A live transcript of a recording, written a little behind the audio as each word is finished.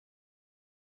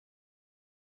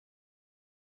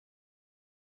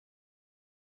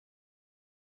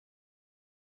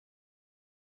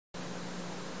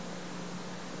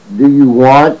Do you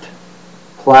want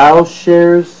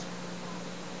plowshares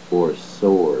or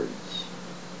swords?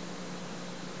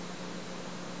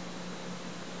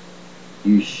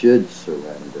 You should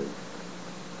surrender.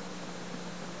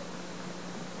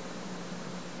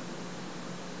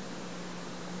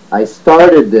 I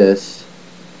started this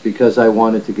because I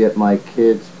wanted to get my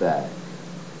kids back.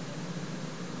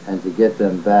 And to get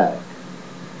them back,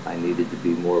 I needed to be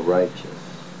more righteous.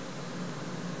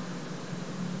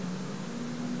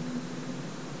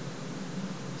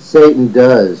 Satan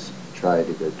does try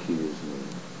to accuse me.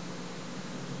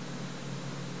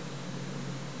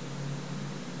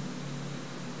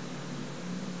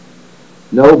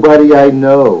 Nobody I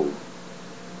know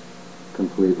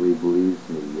completely believes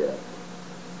me yet.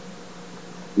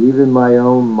 Even my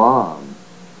own mom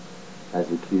has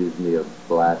accused me of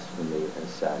blasphemy and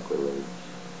sacrilege.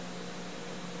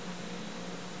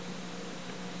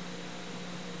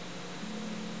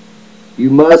 You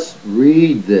must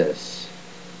read this.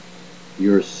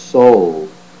 Your soul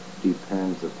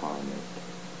depends upon it.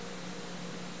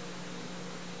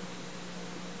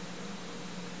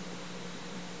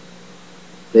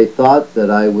 They thought that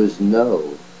I was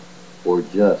no, or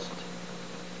just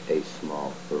a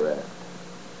small threat.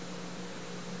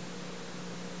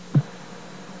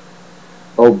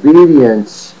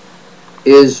 Obedience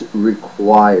is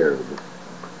required.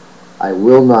 I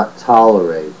will not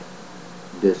tolerate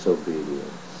disobedience.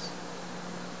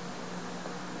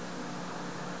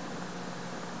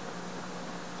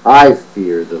 I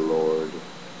fear the Lord.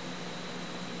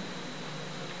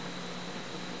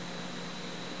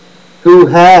 Who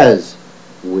has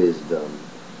wisdom?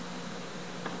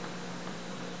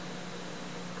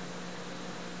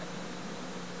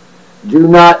 Do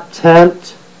not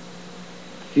tempt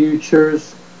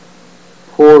future's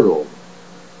portal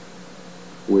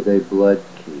with a blood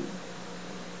key.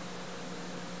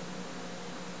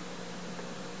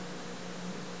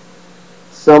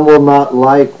 Some will not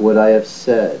like what I have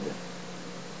said.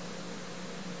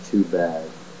 Too bad.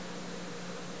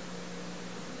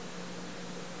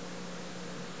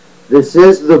 This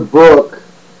is the book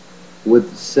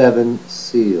with 7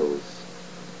 seals.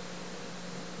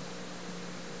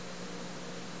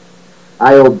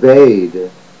 I obeyed,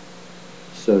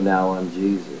 so now I'm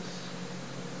Jesus.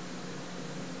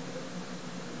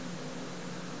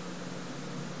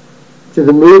 To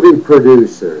the movie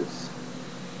producers,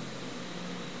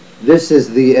 this is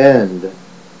the end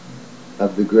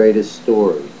of the greatest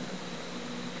story.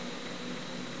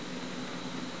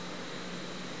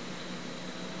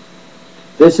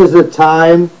 This is the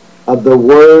time of the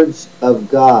words of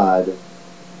God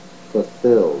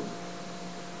fulfilled.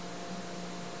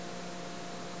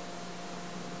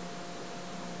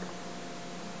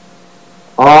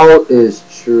 All is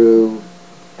true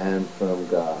and from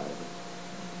God.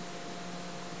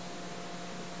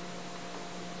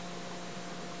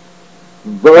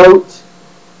 Vote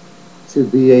to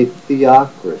be a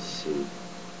theocracy.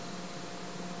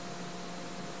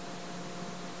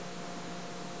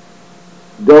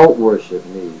 Don't worship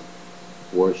me,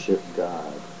 worship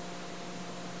God.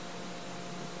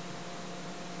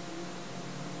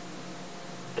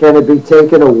 Can it be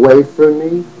taken away from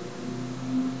me?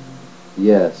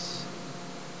 Yes,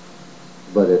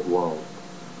 but it won't.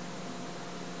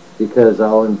 Because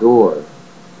I'll endure,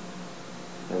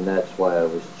 and that's why I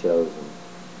was chosen.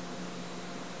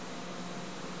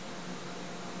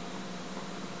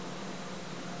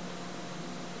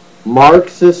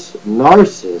 Marxist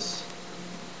narciss,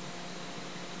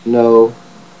 no,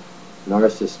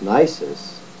 narciss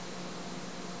nisus,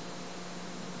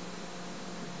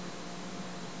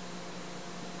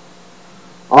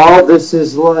 all this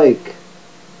is like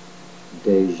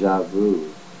deja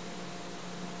vu.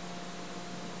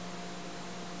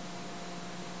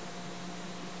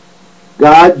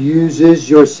 God uses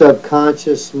your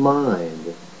subconscious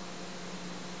mind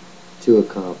to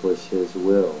accomplish His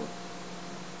will.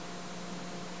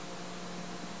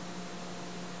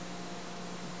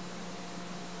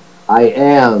 I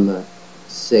am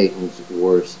Satan's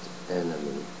worst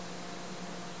enemy.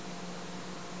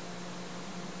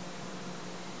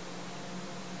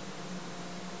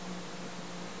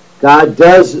 God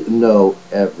does know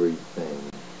everything,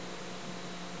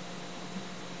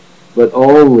 but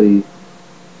only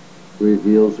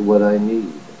reveals what I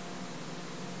need.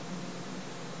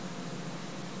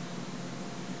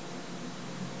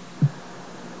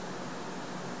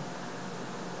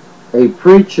 A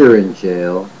preacher in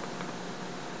jail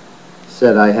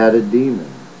said I had a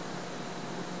demon.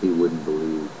 He wouldn't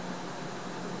believe.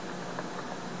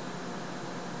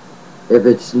 If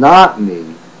it's not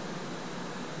me,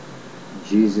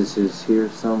 Jesus is here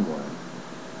somewhere.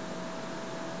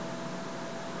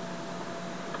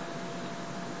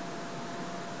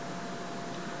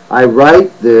 I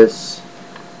write this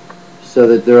so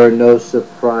that there are no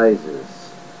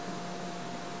surprises,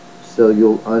 so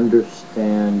you'll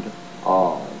understand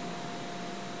all.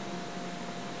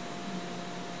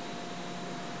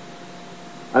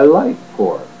 I like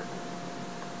pork.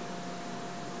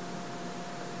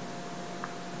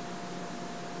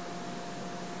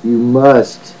 You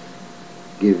must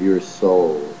give your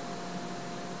soul.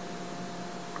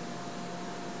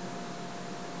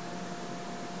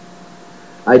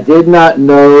 I did not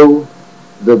know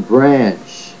the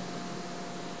branch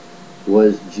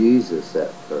was Jesus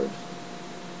at first.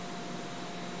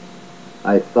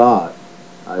 I thought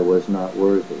I was not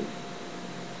worthy.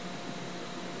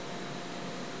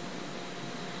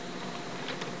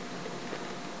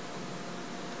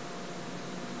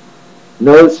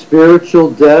 No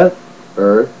spiritual death,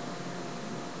 earth.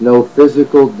 No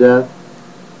physical death,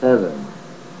 heaven.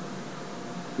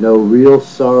 No real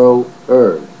sorrow,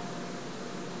 earth.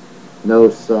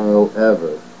 No sorrow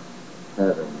ever,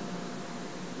 heaven.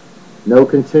 No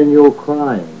continual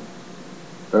crying,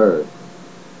 earth.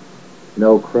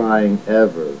 No crying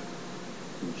ever,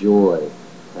 joy,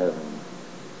 heaven.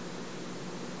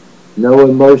 No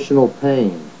emotional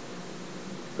pain,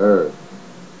 earth.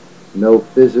 No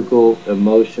physical,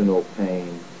 emotional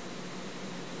pain,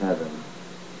 heaven.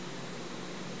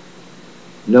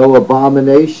 No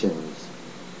abominations,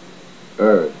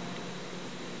 earth.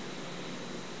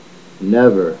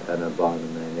 Never an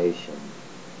abomination,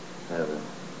 heaven.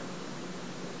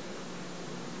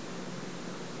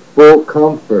 Full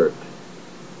comfort,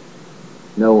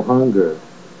 no hunger,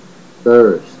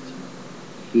 thirst,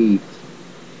 heat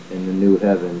in the new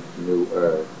heaven, new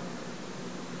earth.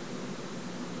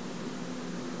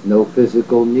 No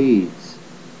physical needs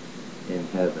in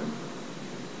heaven.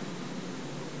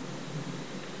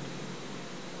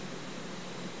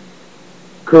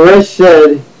 Koresh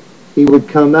said he would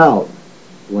come out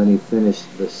when he finished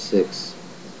the sixth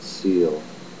seal.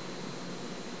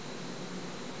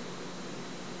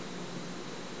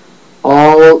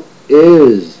 All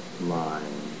is mine.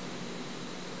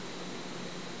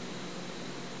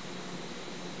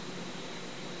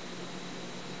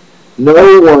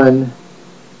 No one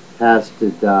has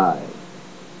to die,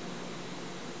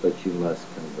 but you must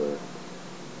convert.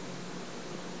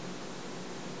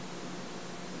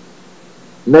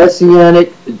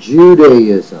 Messianic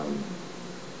Judaism,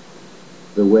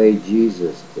 the way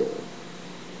Jesus did.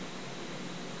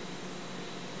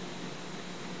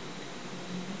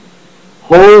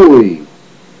 Holy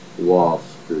Wall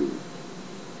Street.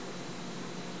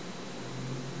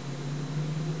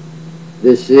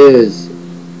 This is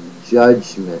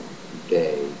Judgment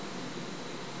Day.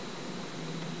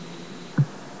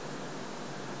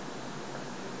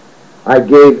 I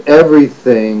gave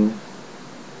everything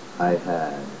I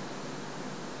had.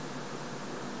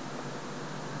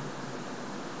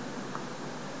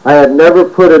 I have never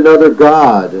put another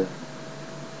God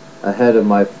ahead of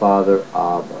my Father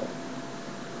Abba.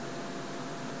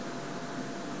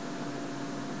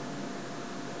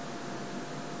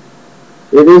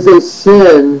 It is a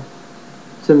sin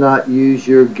to not use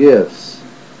your gifts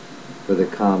for the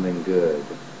common good.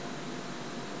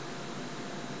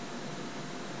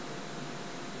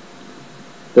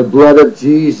 The blood of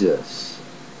Jesus,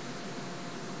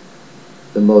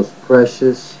 the most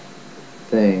precious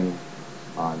thing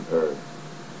on earth.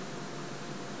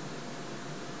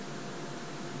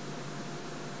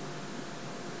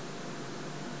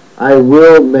 I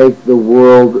will make the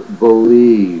world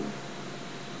believe.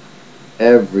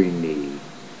 Every knee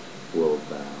will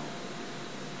bow.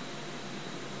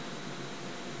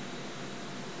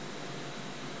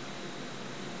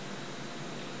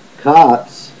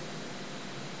 Cops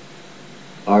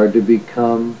are to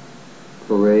become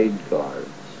parade guards.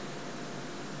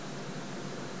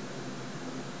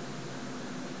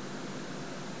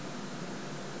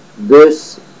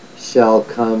 This shall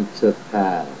come to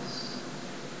pass.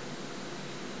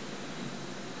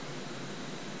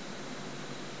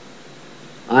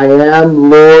 I am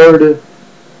Lord,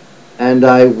 and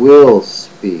I will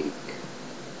speak.